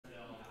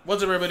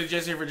What's up, everybody?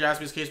 Jason here for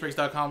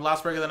JaspysCaseBreaks.com.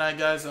 Last break of the night,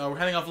 guys. We're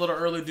heading off a little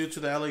early due to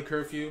the LA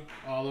curfew.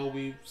 Although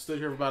we stood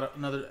here for about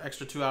another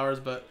extra 2 hours,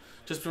 but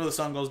just before the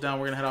sun goes down,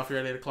 we're gonna head off here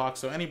at 8 o'clock.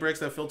 So any breaks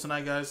that fill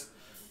tonight, guys,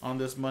 on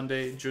this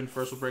Monday, June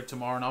 1st, will break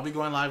tomorrow, and I'll be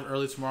going live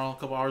early tomorrow, a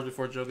couple hours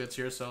before Joe gets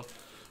here, so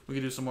we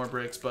can do some more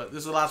breaks. But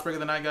this is the last break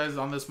of the night, guys.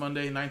 On this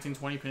Monday,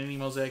 1920 Panini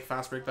Mosaic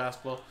Fast Break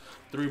Basketball,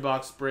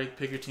 3-box break.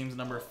 Pick your teams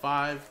number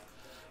 5.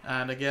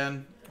 And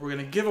again, we're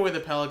going to give away the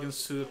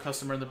Pelicans to a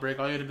customer in the break.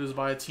 All you have to do is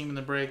buy a team in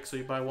the break. So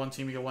you buy one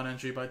team, you get one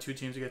entry. You buy 2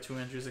 teams, you get 2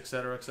 entries,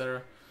 etc.,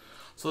 etc.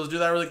 So let's do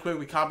that really quick.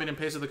 We copied and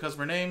pasted the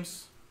customer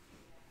names.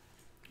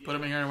 Put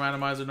them in here in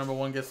randomizer. Number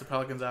 1 gets the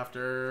Pelicans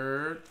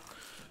after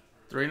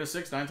 3 and a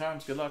 6, 9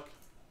 times. Good luck.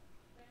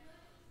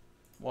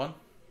 1,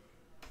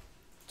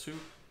 2,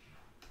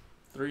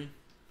 3,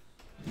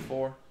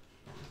 4,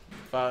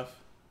 5,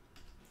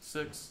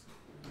 6,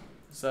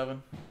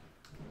 7,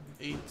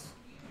 8,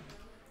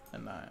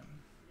 and 9.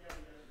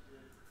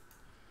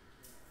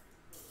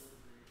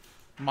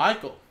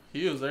 Michael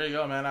Hughes, there you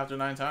go, man. After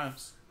 9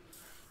 times,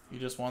 you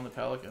just won the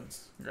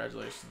Pelicans.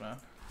 Congratulations, man.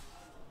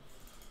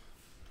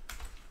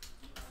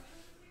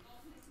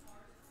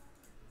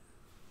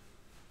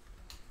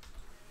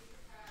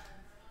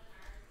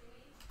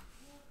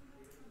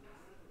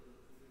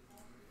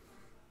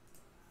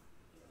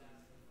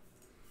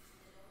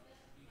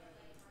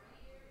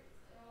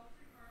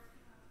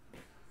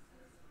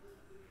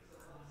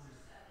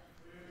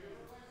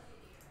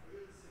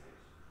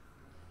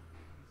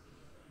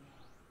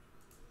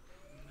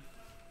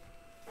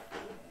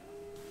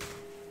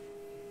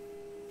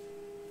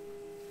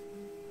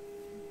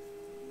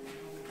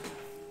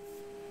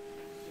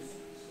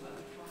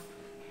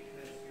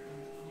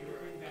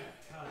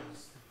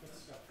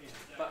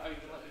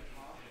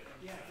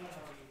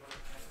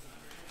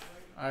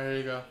 Alright, here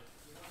you go.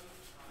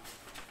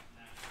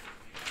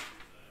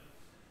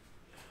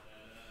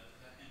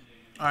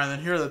 Alright,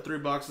 then here are the 3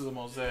 boxes of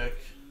Mosaic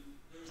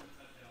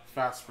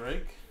Fast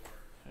Break.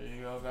 There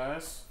you go,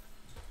 guys.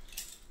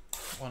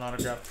 1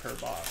 autograph per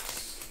box.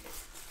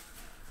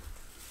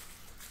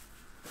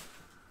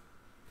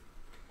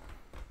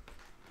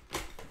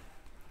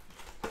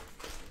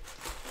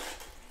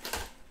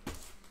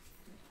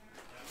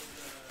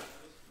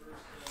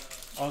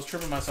 I was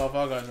tripping myself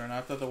out, guys, right now.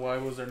 I thought why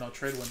was there no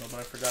trade window, but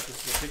I forgot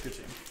this is a pick your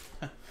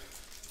team.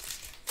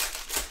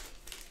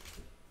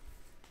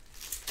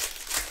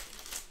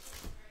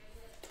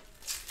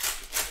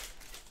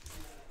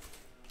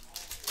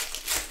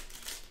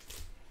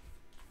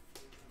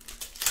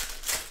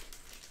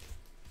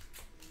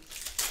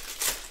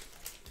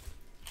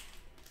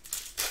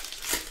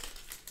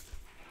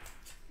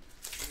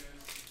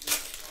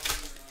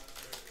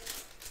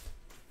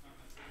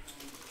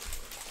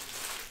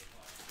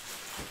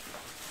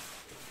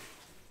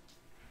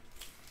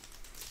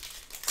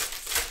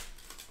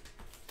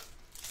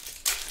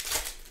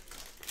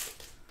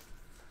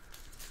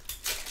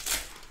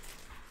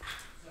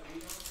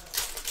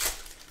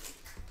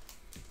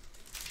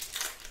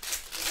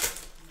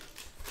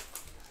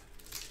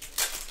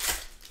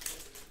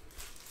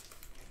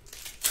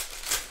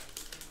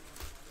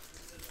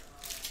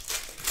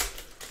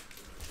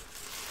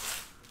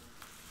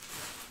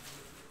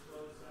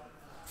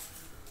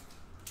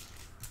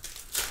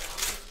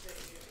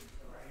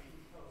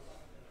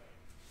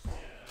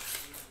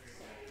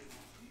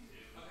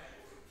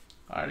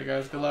 Alrighty,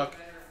 guys, good luck.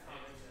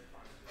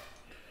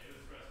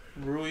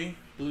 Rui,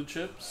 blue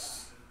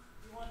chips.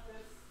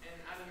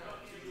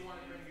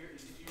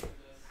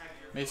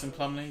 Mason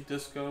Plumlee,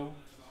 disco.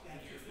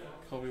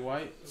 Kobe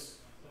White.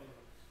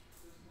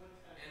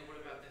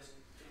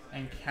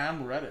 And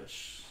Cam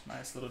Reddish.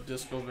 Nice little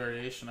disco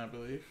variation, I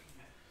believe.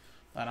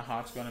 Atlanta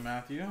Hawks going to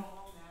Matthew.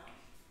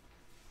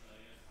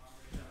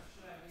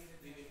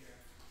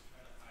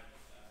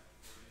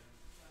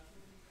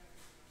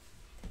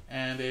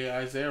 And a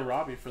Isaiah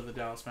Robbie for the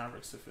Dallas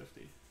Mavericks to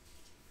 50.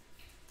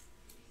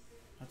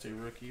 That's a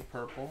rookie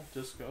purple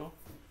disco.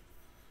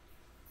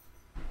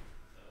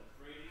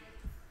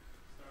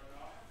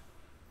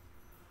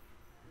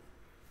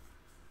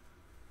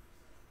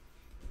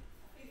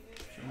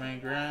 Jermaine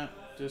Grant,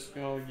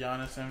 disco,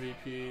 Giannis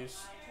MVPs.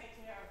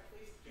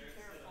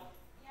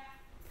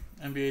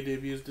 NBA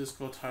debuts,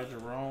 disco, Ty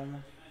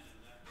Jerome.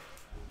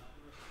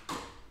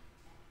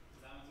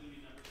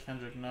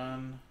 Kendrick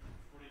Nunn.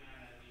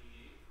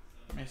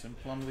 Mason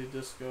Plumlee,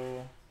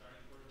 disco.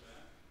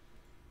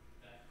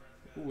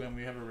 Ooh, and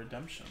we have a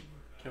redemption.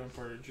 Kevin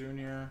Porter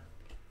Jr.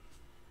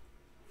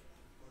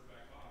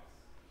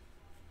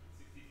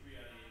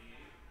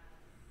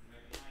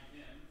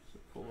 So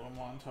cool little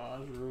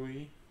montage.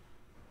 Rui.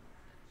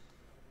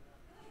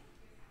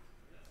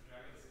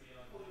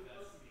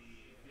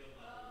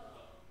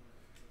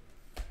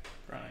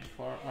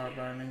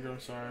 Brandon Ingram,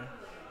 sorry.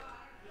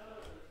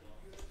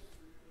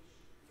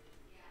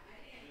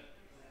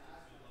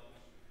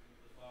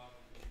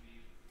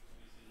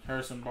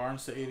 Harrison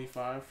Barnes to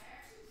 85.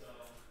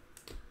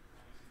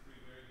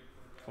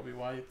 Kobe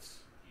White.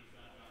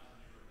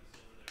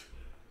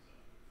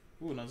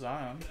 Ooh, and a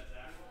Zion.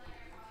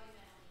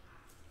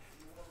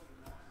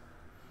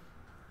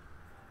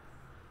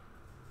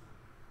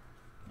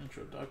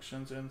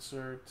 Introductions,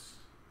 inserts.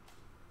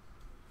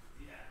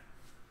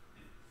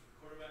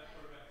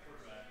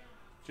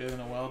 Jalen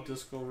Noel,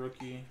 Disco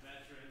rookie.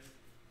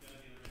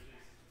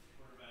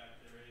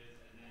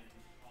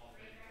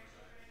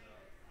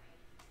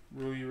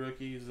 Rui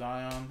rookie,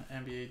 Zion,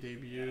 NBA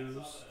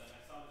debuts.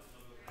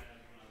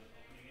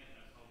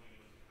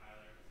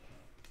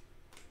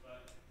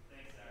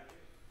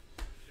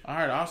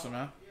 Alright, awesome,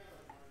 man.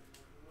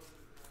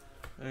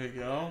 There you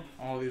go.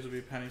 All these will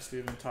be Penny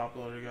Steven top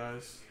loader,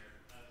 guys.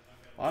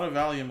 A lot of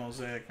value in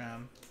Mosaic,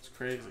 man. It's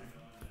crazy.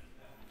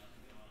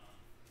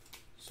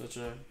 Such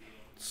a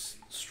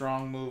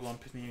strong move on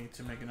Panini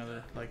to make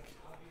another, like,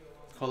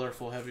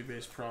 colorful, heavy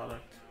base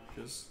product.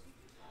 Because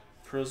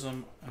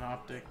Prism and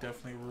Optic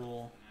definitely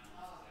rule.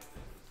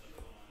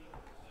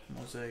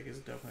 Mosaic is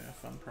definitely a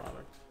fun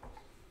product.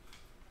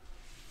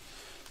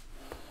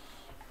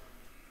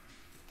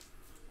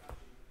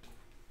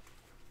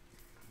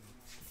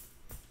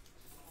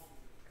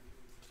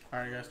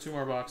 Alright, guys, 2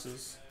 more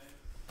boxes.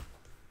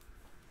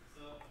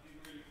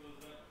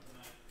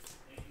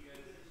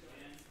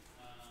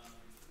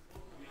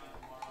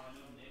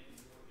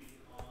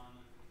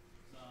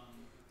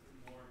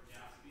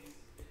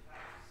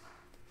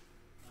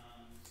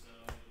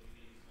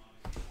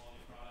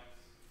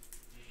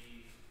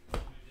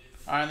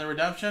 Alright, and the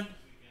redemption.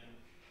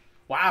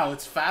 Wow,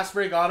 it's fast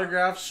break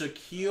autograph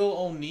Shaquille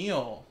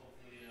O'Neal.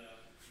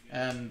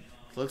 And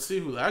let's see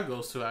who that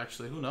goes to,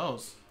 actually. Who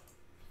knows?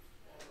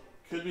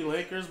 Could be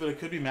Lakers, but it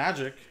could be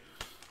Magic.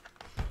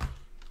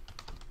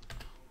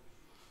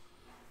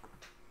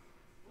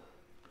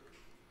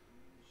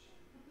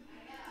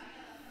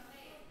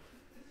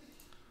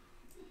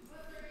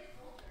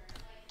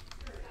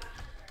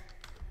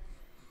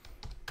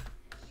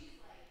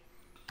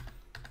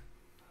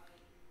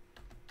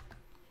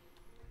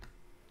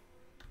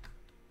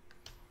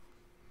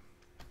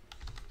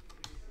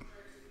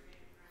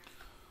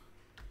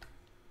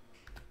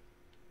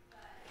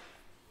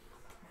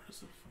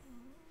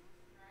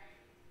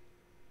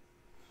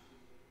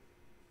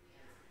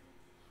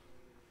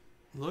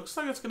 Looks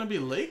like it's going to be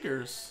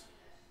Lakers.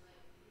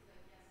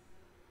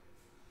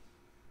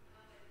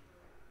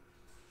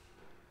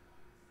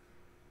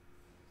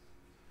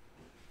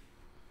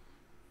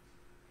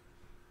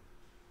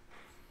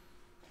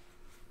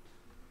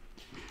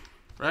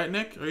 Right,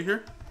 Nick? Are you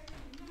here?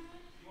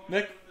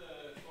 Nick?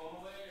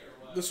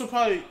 This will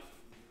probably...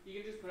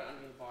 You can just put it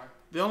under the bar.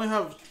 They only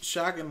have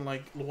Shaq and,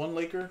 like, one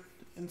Laker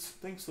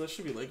thing, so that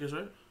should be Lakers,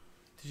 right?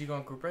 Did you go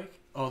on group break?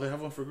 Oh, they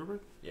have one for group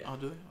break? Yeah. Oh,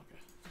 do they?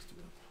 Okay. Let's do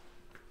that.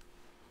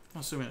 I'm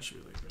assuming it should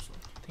be Lakers. So.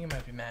 I think it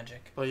might be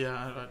Magic. But yeah,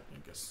 I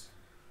guess.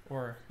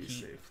 Or Heat.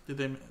 Safe. Did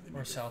they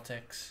or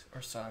Celtics.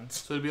 Or Suns.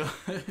 So it'd be...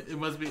 it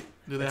must be...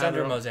 Do they it's have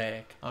under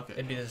Mosaic. Okay.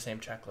 It'd be the same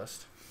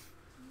checklist.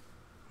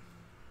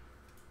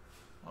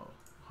 Oh,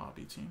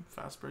 hobby team.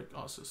 Fast break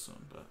also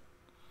soon, but...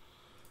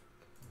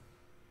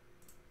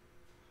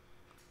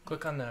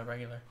 Click on the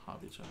regular.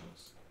 Hobby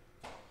checklist.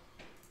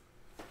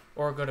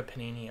 Or go to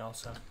Panini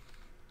also.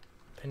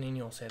 Panini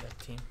will say that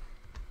team.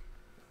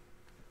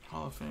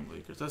 Hall of Fame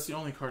Lakers. That's the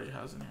only card he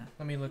has in here.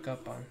 Let me look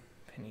up on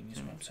Panini's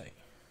website.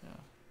 Yeah.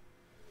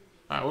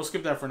 Alright, we'll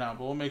skip that for now,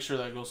 but we'll make sure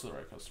that goes to the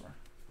right customer.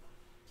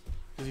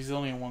 Because he's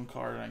only in one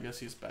card, and I guess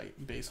he's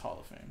base Hall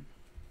of Fame.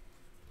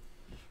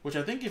 Which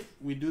I think if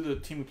we do the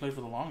team we played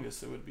for the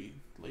longest, it would be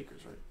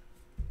Lakers, right?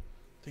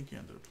 I think he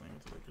ended up playing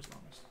with the Lakers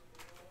longest.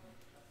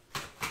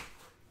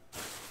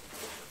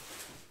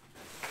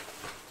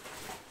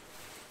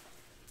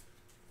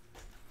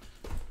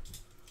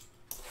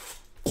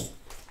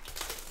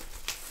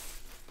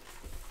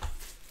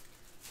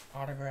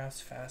 Autographs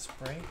fast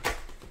break.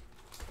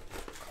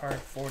 Card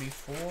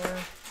 44.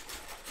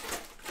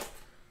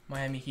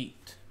 Miami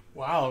Heat.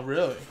 Wow,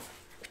 really?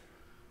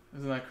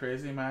 Isn't that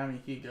crazy?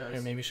 Miami Heat, guys.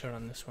 Here, maybe show it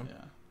on this one.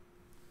 Yeah.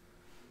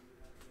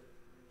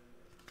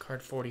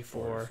 Card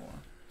 44.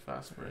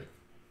 Fast break.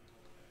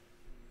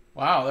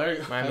 Wow, there you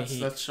go. Miami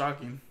Heat. That's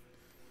shocking.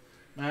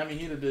 Miami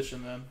Heat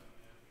edition, then.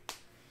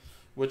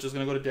 Which is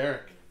going to go to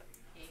Derek.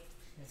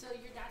 So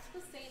your dad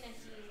was saying that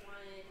he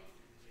wanted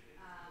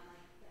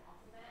like the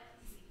alphabet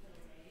to be put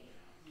away.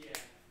 Yeah.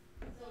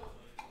 So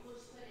we'll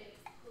just put it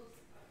close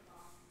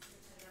across.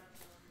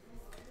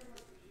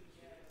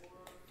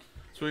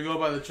 So we go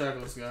by the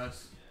checklist,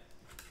 guys.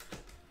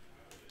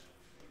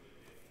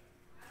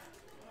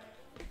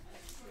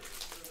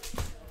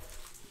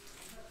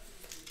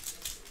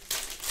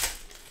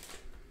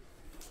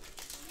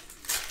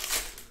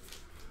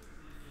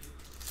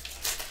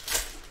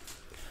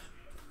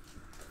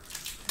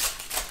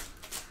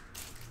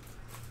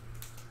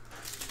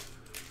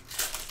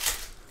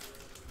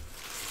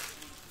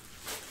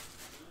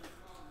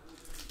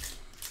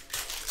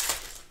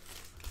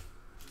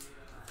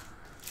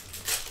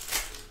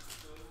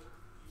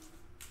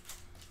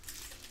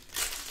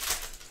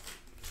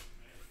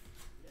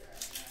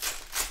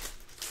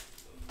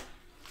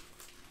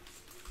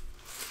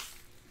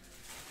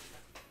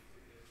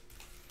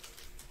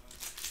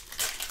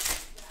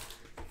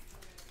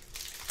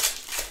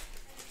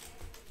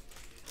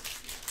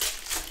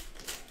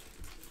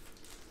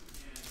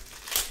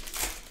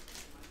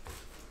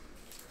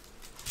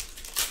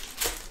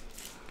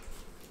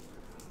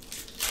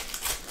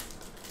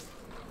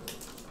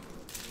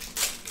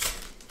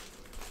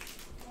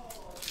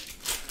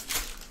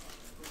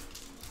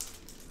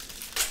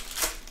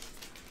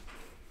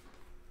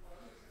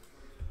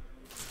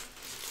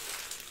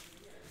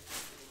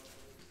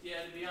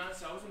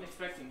 honest, I wasn't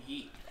expecting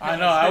heat. I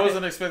know, I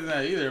wasn't expecting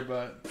that either,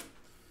 but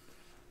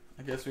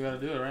I guess we got to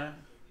do it, right?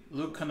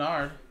 Luke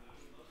Kennard.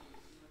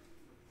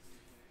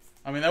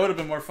 I mean, that would have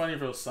been more funny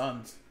for those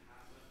Suns.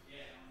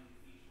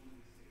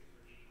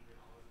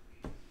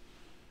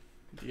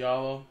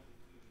 Diallo.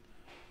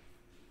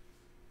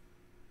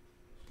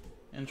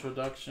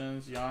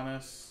 Introductions,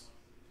 Giannis.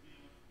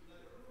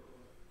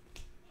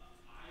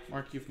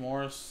 Markieff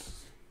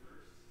Morris.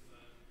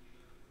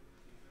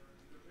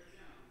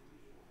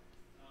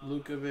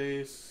 Luka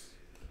base.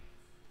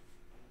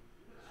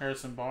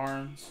 Harrison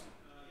Barnes.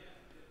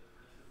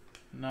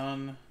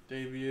 Nunn.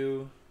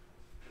 Debut.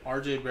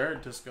 RJ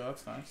Barrett disco,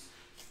 that's nice.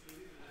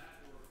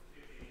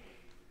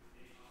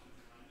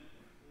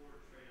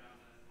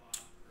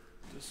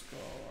 Disco,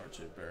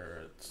 RJ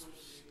Barrett.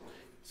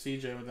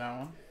 CJ with that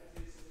one.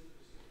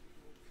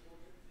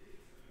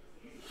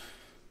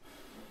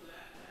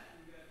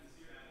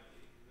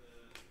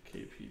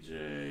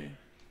 KPJ.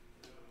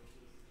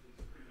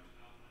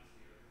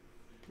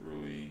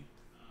 Rui.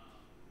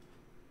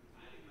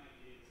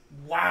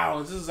 Wow,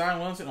 is this Zion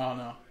Williamson? Oh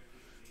no.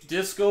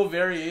 Disco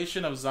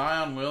variation of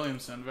Zion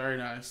Williamson. Very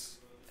nice.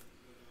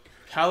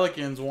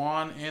 Pelicans,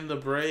 Juan in the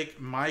break.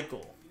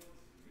 Michael.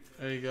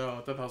 There you go. I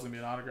thought that was going to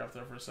be an autograph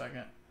there for a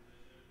second.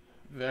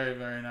 Very,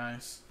 very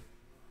nice.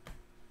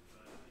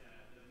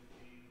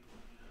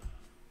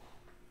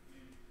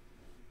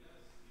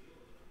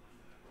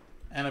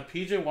 And a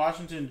PJ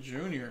Washington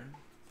Jr.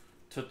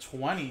 to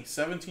 20.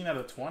 17 out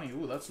of 20.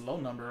 Ooh, that's a low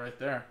number right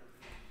there.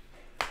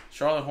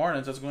 Charlotte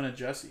Hornets, that's going to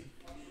Jesse.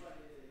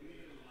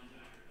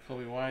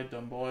 Kobe White,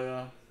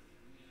 Dumboya.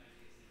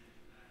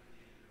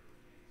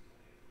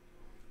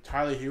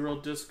 Tyler Hero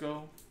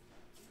Disco.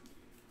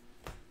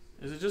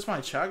 Is it just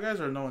my chat,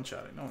 guys, or no one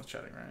chatting? No one's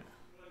chatting, right?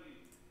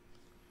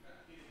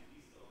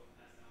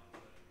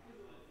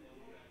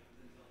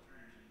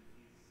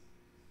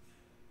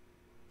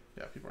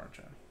 Yeah, people aren't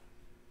chatting.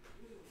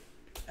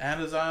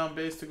 And a Zion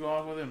base to go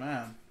off with it,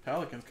 man.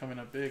 Pelicans coming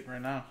up big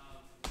right now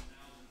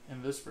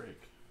in this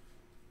break.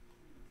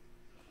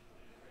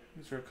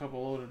 These are a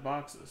couple loaded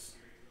boxes.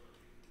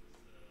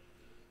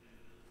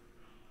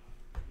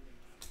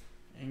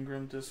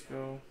 Ingram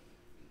Disco.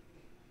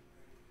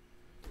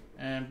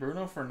 And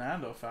Bruno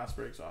Fernando fast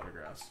breaks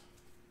autographs.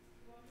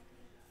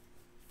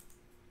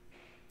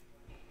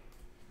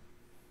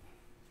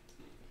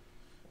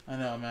 I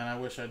know, man. I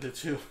wish I did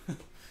too.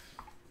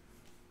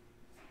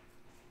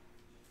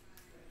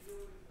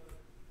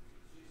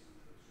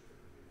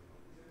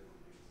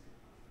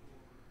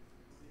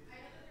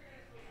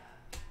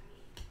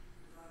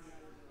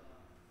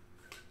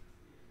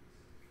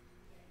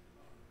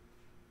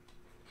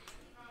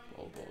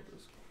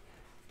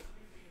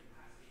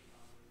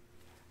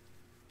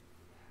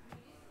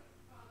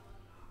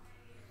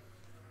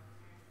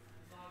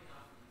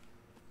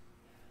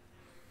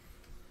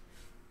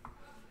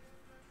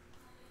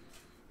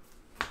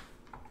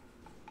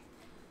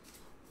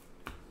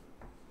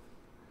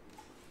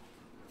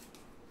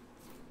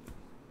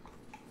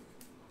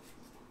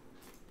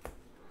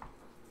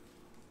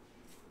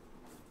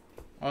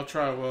 I'll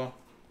try, Will.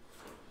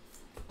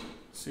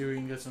 See if we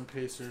can get some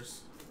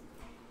Pacers.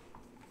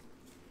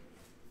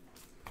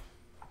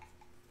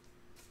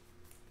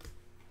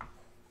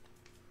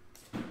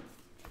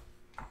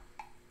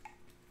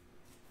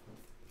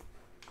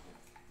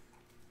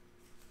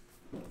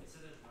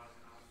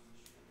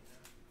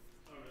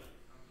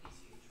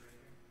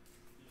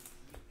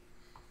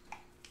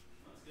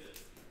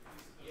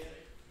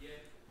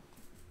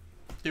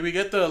 Did we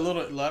get the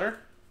little letter?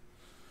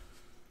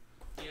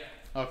 Yeah.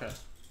 Okay.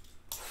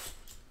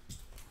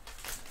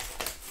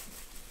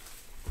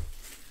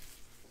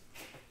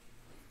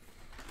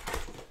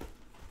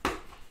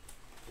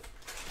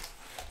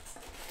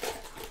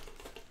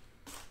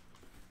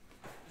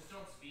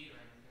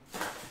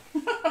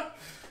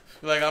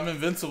 Like, I'm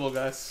invincible,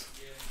 guys.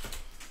 Yeah.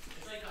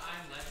 It's like the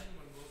I'm Legend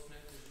when Will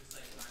Smith is just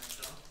like by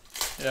himself.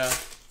 Yeah.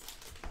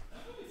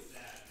 That's really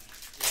sad.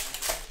 Yeah,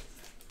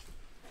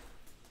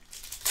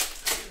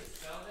 I think the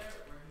spell there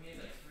where he made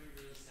like 3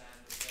 really sad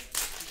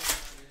mistakes.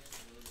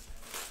 Really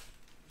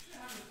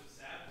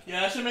sad.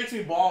 Yeah, that shit makes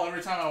me bawl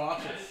every time I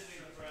watch it. That is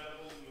an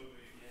incredible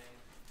movie. Yeah.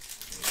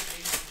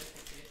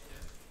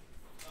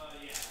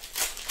 Yeah.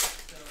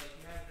 So like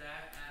you have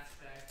that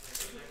aspect. Like,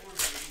 there's a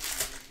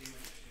 480 movie like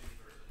a shitty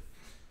version.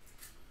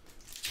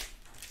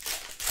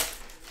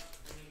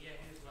 I mean, yeah,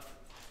 here's what.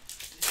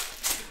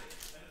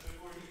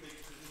 Before he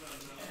makes decisions on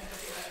his own. Yeah,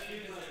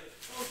 he's like,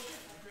 oh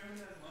shit, my family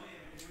has money and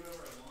I can do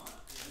whatever I want.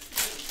 This is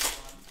really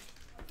fun.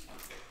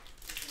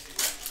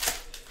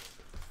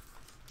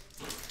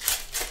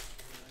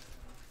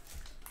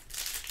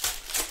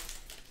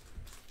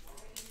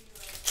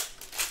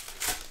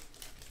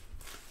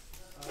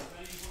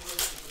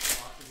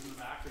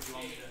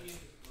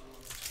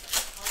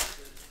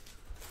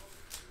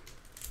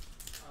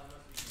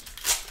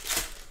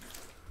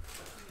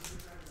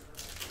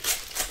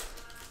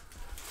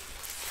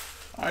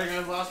 Alright,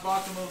 guys, last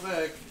box of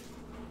Mosaic.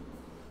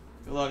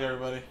 Good luck,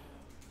 everybody.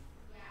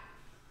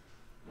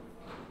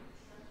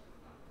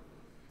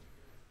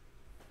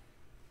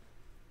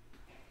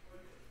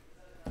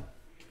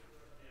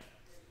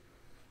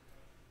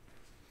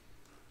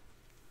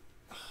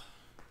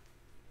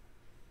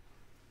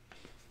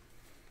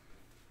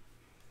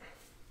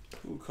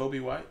 Ooh, Kobe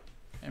White,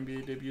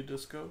 NBA debut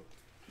disco.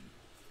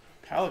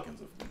 Pelicans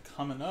have been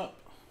coming up.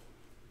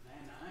 Man,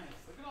 nice.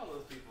 Look at all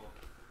those people.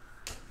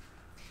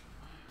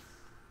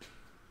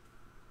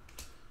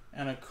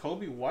 And a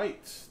Kobe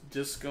White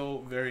disco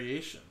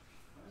variation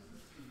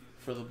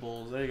for the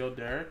Bulls. There you go,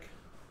 Derek.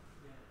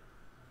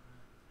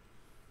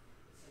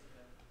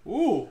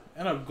 Ooh,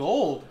 and a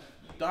gold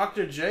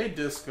Dr. J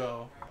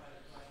disco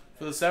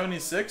for the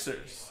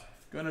 76ers.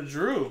 Going to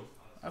Drew.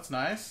 That's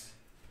nice.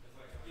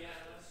 Yeah,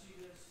 unless you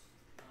just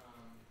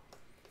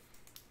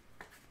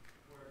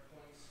where it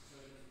points so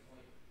it doesn't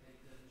point, it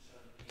doesn't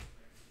show the case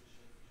breaks, it just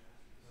shows the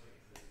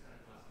Jaspys. It's kind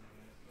of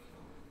fascinating.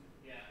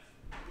 Yeah,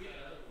 we had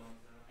other ones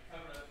though. I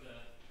covered up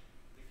the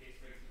case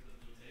breaks with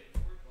the blue tape.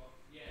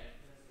 Yeah,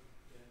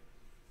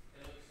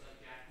 it looks like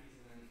Jaspys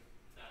and then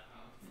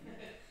 .com.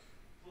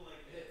 Well,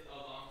 like a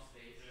long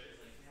space. It's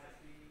like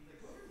Jaspys.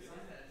 Like whoever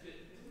designed that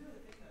didn't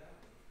really think that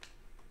out.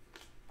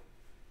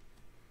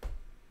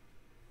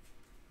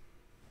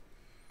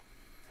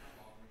 That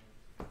ball ring.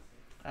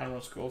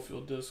 Admiral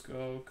Schofield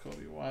disco,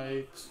 Kobe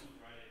White.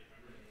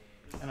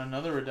 And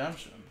another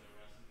redemption.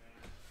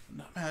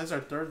 No, man, this is our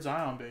third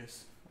Zion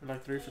base. We're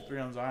like 3 for 3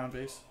 on Zion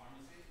base.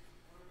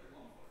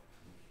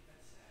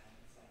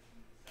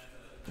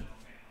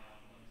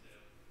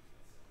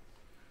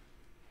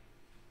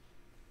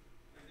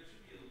 Like there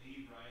should be a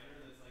lead writer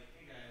that's like,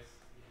 hey guys,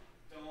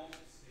 don't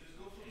just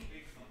go for the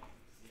big companies.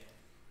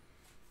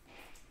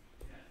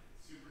 Yeah,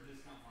 super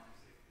discount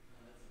pharmacy.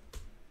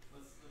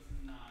 Let's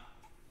not.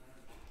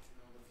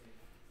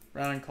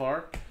 Brandon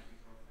Clark.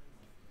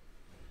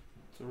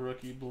 It's a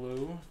rookie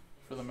blue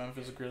for the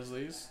Memphis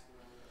Grizzlies.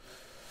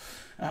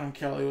 Adam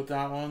Kelly with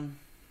that one.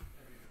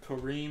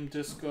 Kareem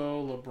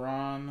disco, LeBron. I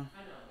know,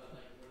 but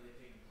like, what are they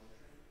taking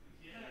Motrin?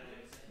 Yeah,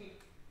 dude.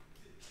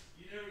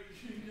 You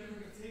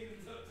never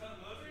taken the ton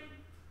of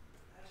Motrin?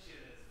 That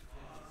shit is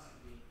fun.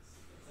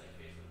 It's like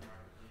Facebook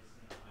Marketplace,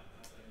 you know,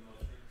 like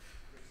Motrin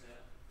for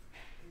sale.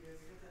 Hey guys,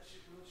 I got that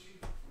shit real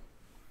cheap. It's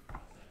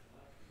like,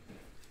 what?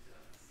 It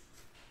does.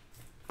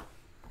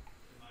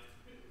 It might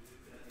do.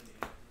 Is that in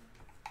the air?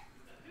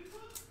 Is that who's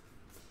up?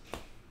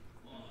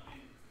 Well, I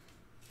mean,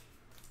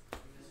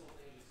 This whole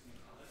thing is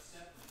gonna cause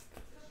that's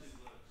definitely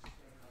looks. it's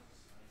gonna cause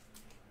a spike in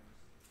the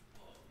virus.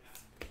 Oh, yeah.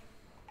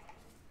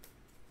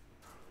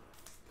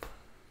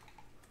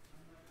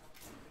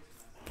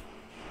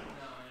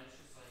 No, and it's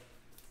just like.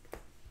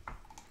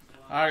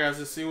 Alright, guys,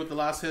 let's see what the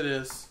last hit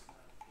is.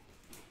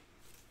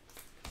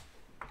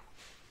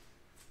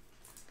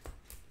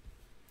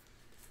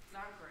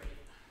 Not great.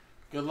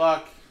 Good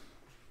luck.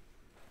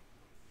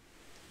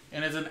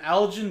 And it's an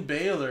Elgin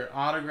Baylor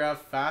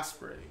autograph fast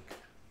break.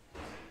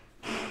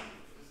 It's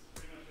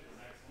pretty much the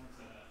exact same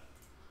setup.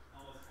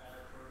 Almost all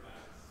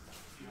quarterbacks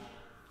you will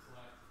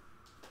select.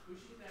 Who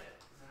should get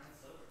that Zion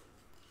silver?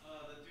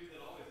 The dude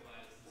that always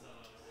buys and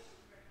sells.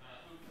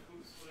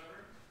 Hoops,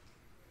 whatever.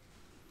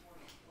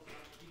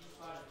 He just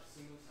bought a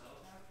single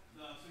cell pack?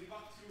 No, so he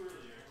bought 2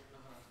 earlier.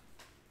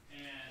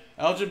 And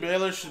Elgin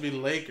Baylor should be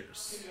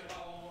Lakers. maybe I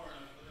bought 1 more,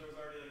 but there was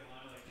already like a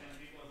line of like 10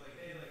 people. I was like,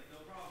 hey, like no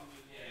problem,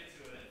 just get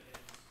to it.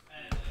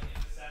 And like it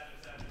just sat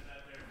there.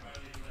 And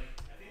finally, he's like,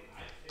 I think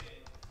I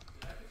picked.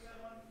 Did I pick that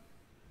one?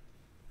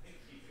 I think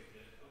he picked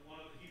it.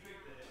 He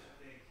picked it. I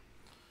think.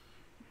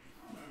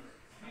 I don't remember.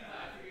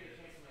 I figured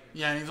it came from like.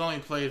 Yeah, and he's only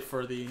played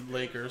for the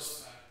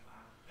Lakers,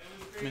 It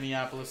was great.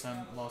 Minneapolis,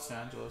 and Los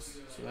Angeles.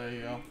 So there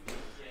you go.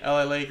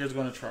 LA Lakers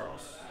going to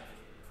Charles.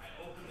 I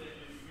opened it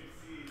and you could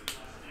see the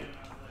last name.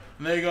 I was like,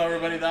 And there you go,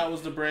 everybody. That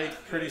was the break.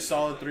 Pretty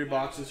solid 3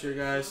 boxes here,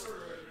 guys.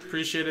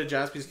 Appreciate it.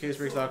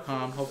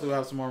 JaspysCaseBreaks.com. Hopefully we'll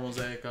have some more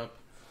Mosaic up.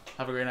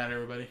 Have a great night,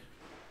 everybody.